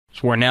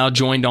We're now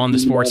joined on the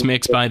Sports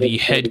Mix by the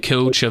head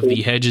coach of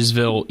the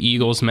Hedgesville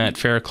Eagles, Matt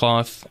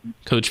Faircloth.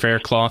 Coach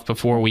Faircloth,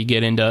 before we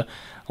get into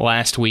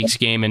last week's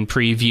game and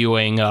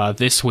previewing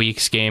this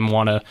week's game,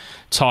 want to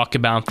talk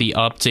about the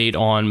update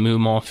on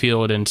Moomaw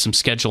Field and some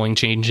scheduling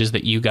changes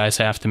that you guys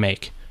have to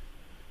make.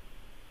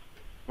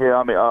 Yeah,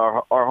 I mean,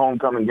 our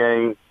homecoming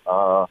game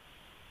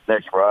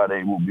next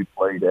Friday will be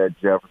played at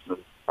Jefferson.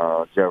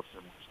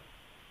 Jefferson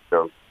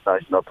was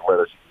nice enough to let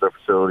us use their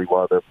facility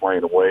while they're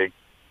playing away.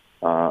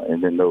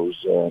 And then those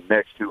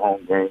next two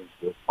home games,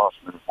 the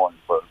Musselman and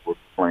Martin, we're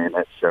playing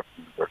at Shepherd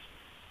University.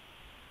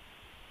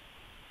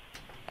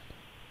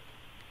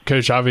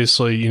 Coach,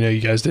 obviously,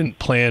 you guys didn't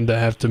plan to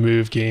have to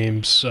move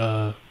games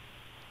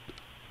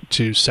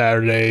to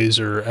Saturdays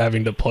or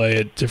having to play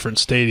at different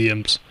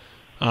stadiums.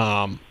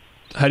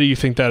 How do you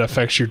think that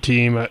affects your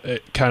team,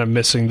 kind of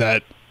missing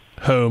that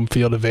home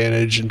field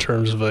advantage in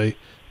terms of a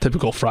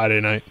typical Friday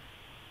night?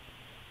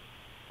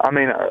 I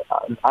mean,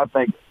 I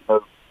think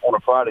on a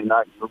Friday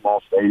night in Moomaw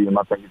Stadium,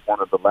 I think it's one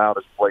of the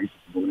loudest places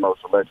and the most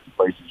electric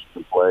places you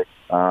can play.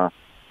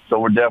 So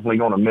we're definitely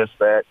going to miss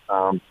that.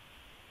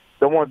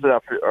 The ones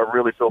that I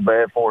really feel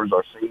bad for is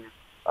our seniors.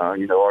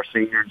 Our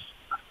seniors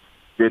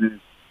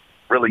didn't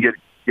really get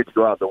to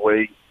go out the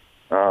way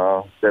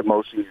that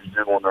most seniors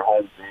do on their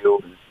home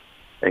field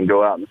and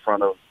go out in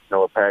front of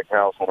a packed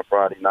house on a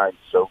Friday night.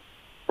 So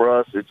for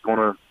us,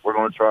 we're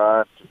going to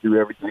try to do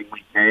everything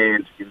we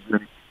can to get as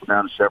many people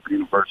down to Shepherd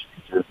University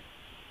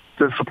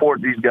to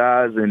support these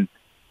guys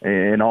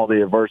and all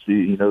the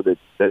adversity,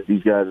 that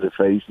these guys have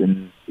faced,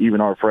 and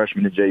even our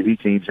freshman and JV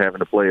teams having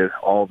to play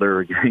all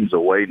their games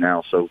away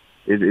now. So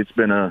it's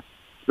been a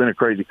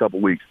crazy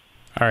couple weeks.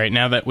 All right,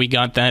 now that we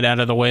got that out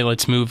of the way,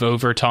 let's move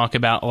over, talk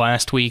about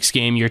last week's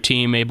game. Your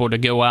team able to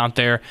go out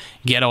there,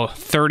 get a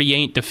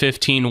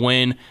 38-15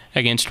 win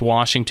against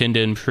Washington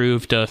to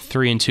improve to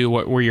 3-2.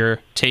 What were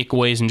your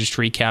takeaways, and just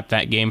recap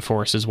that game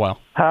for us as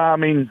well? I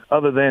mean,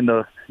 other than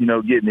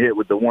getting hit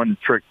with the one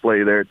trick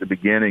play there at the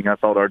beginning, I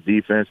thought our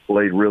defense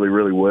played really,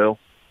 really well.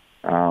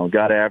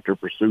 Got after,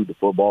 pursued the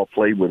football,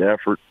 played with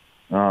effort,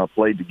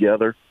 played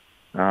together.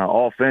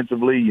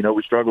 Offensively,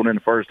 we struggled in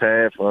the first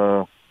half.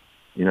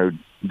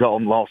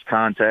 Dalton lost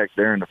contact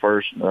there in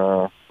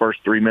the first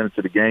 3 minutes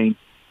of the game.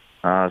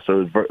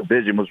 So his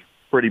vision was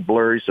pretty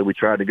blurry, so we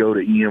tried to go to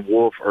Ian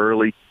Wolf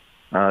early,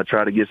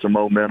 try to get some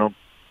momentum.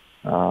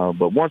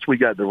 But once we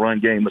got the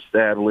run game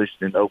established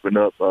and opened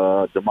up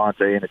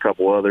DeMonte and a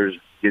couple others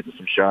getting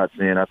some shots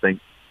in, I think,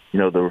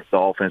 the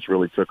offense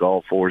really took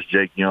off for us.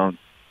 Jake Young,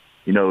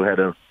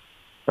 had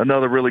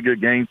another really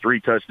good game, 3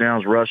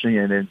 touchdowns rushing,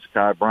 and then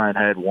Sky Bryant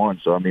had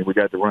 1. So, I mean, we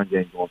got the run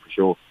game going for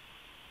sure.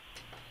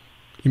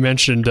 You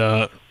mentioned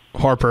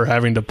Harper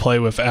having to play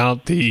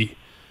without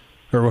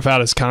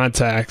his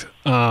contact.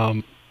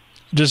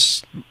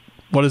 Just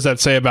what does that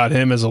say about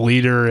him as a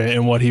leader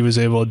and what he was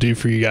able to do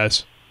for you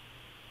guys?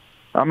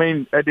 I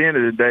mean, at the end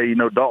of the day,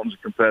 Dalton's a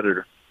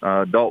competitor.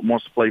 Dalton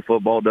wants to play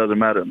football. Doesn't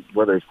matter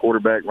whether it's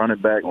quarterback, running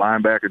back,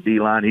 linebacker,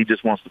 D-line. He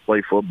just wants to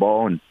play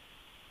football. And,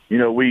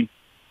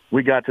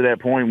 we got to that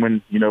point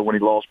when he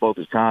lost both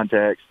his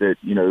contacts that,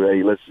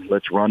 hey,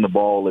 let's run the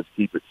ball. Let's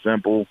keep it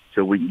simple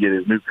till we can get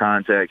his new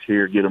contacts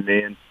here, get them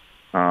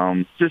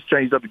in. Just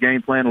changed up the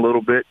game plan a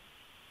little bit.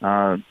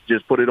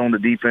 Just put it on the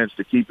defense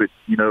to keep it,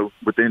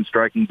 within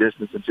striking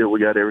distance until we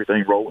got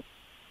everything rolling.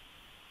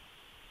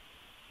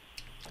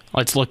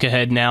 Let's look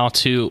ahead now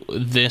to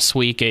this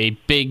week, a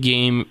big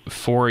game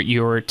for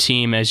your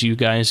team as you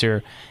guys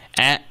are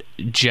at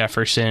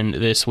Jefferson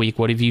this week.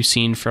 What have you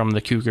seen from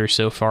the Cougars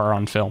so far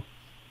on film?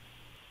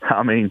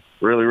 I mean,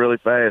 really, really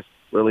fast,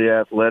 really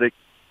athletic.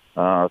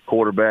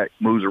 Quarterback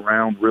moves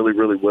around really,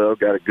 really well,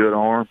 got a good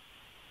arm.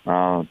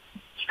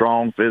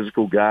 Strong,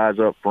 physical guys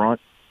up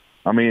front.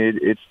 I mean,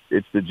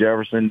 it's the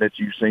Jefferson that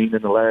you've seen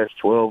in the last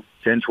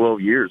 10,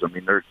 12 years. I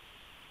mean, they're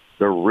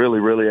really,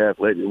 really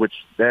athletic, which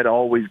that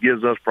always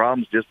gives us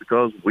problems just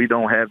because we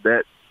don't have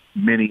that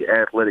many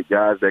athletic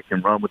guys that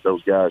can run with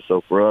those guys.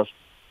 So for us,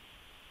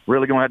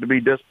 really going to have to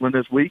be disciplined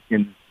this week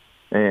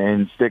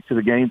and stick to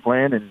the game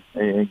plan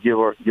and give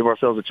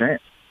ourselves a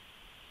chance.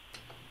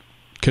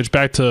 Coach,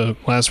 back to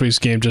last week's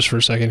game just for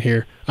a second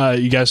here.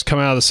 You guys come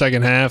out of the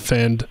second half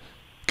and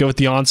go with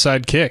the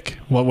onside kick.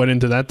 What went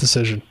into that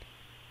decision?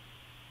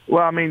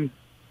 Well, I mean,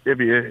 if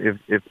you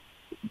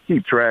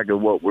keep track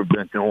of what we've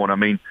been doing, I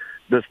mean,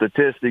 the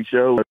statistics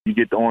show you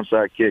get the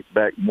onside kick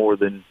back more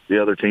than the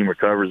other team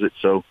recovers it.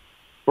 So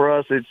for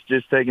us, it's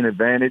just taking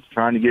advantage,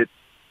 trying to get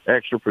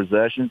extra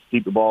possessions,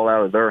 keep the ball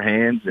out of their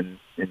hands, and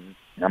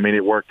I mean,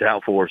 it worked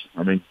out for us.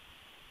 I mean,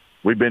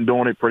 we've been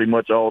doing it pretty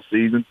much all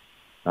season.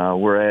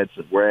 We're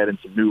adding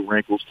some new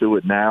wrinkles to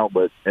it now,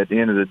 but at the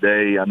end of the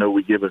day, I know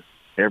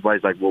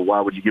everybody's like, well,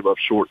 why would you give up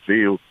short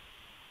field?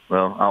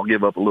 Well, I'll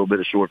give up a little bit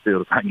of short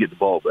field if I can get the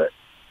ball back.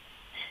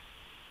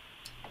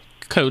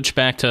 Coach,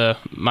 back to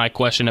my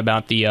question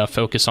about the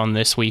focus on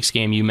this week's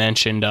game. You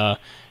mentioned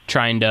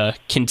trying to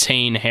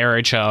contain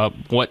Harridge.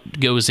 What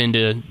goes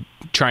into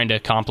trying to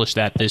accomplish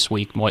that this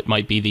week? What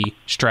might be the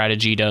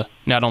strategy to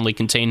not only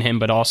contain him,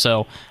 but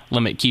also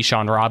limit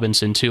Keyshawn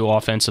Robinson, too,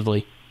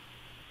 offensively?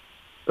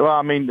 Well,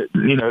 I mean,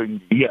 you know,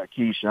 you got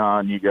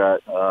Keyshawn, you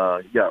got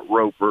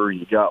Roper,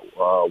 you got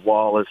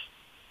Wallace,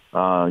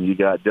 you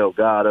got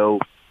Delgado.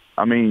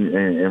 I mean,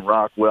 and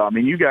Rockwell. I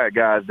mean, you got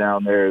guys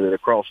down there that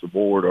across the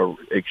board are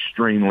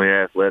extremely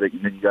athletic,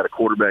 and then you got a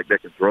quarterback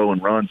that can throw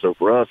and run. So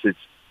for us, it's,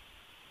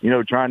 you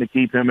know, trying to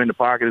keep him in the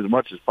pocket as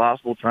much as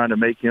possible, trying to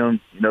make him,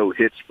 you know,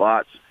 hit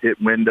spots,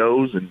 hit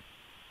windows,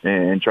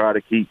 and try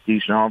to keep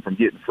Keyshawn from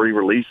getting free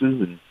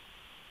releases.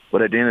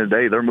 But at the end of the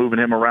day, they're moving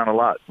him around a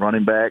lot,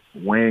 running back,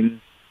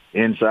 wing,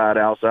 inside,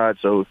 outside.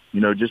 So,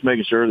 you know, just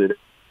making sure that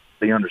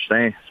he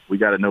understands we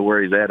got to know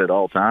where he's at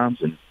all times,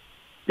 and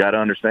got to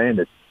understand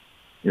that,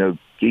 you know,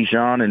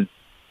 Keyshawn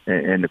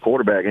and the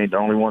quarterback ain't the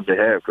only ones they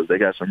have, because they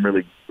got some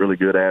really, really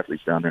good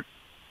athletes down there.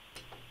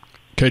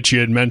 Coach, you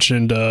had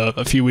mentioned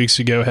a few weeks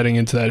ago heading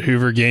into that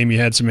Hoover game, you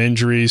had some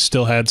injuries,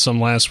 still had some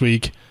last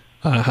week.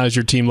 How's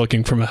your team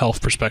looking from a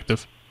health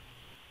perspective?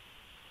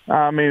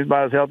 I mean,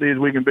 about as healthy as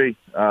we can be.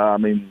 I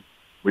mean,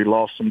 we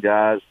lost some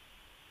guys,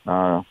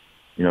 you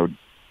know,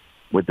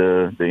 with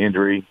the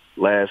injury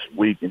last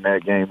week in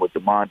that game with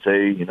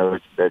DeMonte. You know,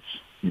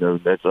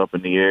 that's up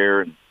in the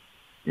air. And,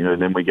 you know,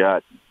 then we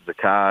got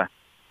Zakai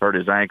hurt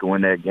his ankle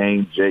in that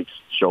game. Jake's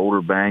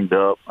shoulder banged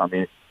up. I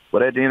mean,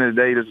 but at the end of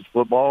the day, this is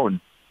football, and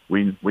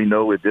we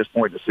know at this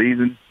point in the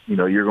season, you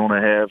know, you're going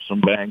to have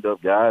some banged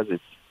up guys.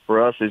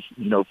 For us, it's,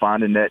 you know,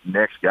 finding that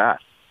next guy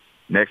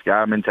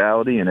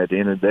mentality, and at the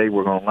end of the day,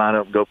 we're going to line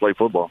up and go play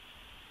football.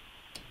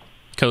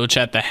 Coach,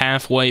 at the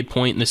halfway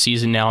point in the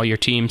season now, your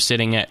team's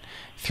sitting at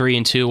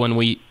 3-2. When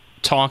we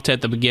talked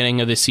at the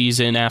beginning of the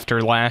season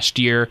after last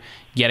year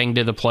getting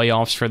to the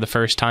playoffs for the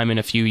first time in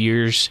a few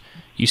years,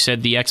 you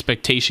said the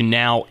expectation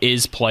now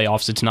is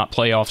playoffs. It's not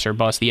playoffs or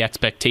bust. The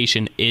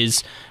expectation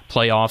is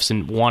playoffs,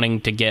 and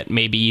wanting to get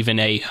maybe even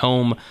a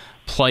home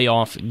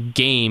playoff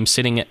game.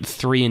 Sitting at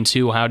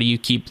 3-2, how do you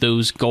keep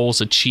those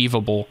goals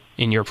achievable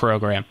in your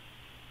program?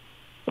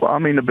 Well, I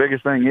mean, the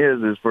biggest thing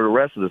is for the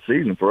rest of the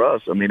season for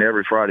us, I mean,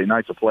 every Friday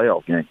night's a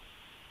playoff game.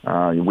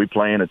 We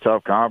play in a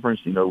tough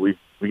conference. You know, we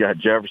got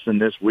Jefferson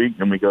this week,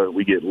 and we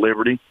get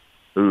Liberty,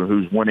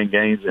 who's winning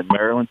games in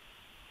Maryland.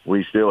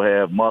 We still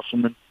have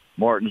Musselman,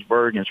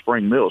 Martinsburg, and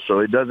Spring Mill. So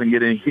it doesn't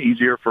get any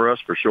easier for us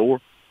for sure.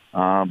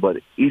 But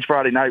each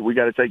Friday night we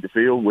got to take the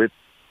field with,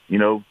 you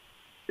know,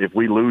 if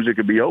we lose, it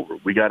could be over.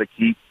 We got to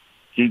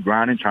keep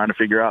grinding, trying to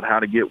figure out how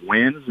to get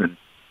wins.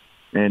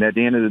 And at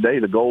the end of the day,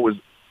 the goal is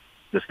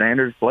the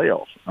standard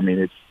playoffs. I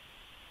mean,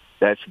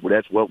 that's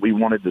what we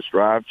wanted to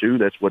strive to.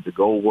 That's what the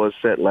goal was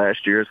set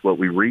last year. It's what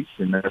we reached,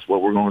 and that's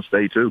what we're going to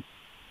stay to.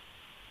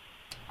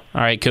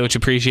 All right, Coach,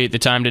 appreciate the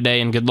time today,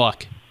 and good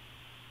luck.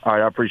 All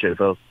right, I appreciate it,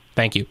 fellas.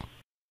 Thank you.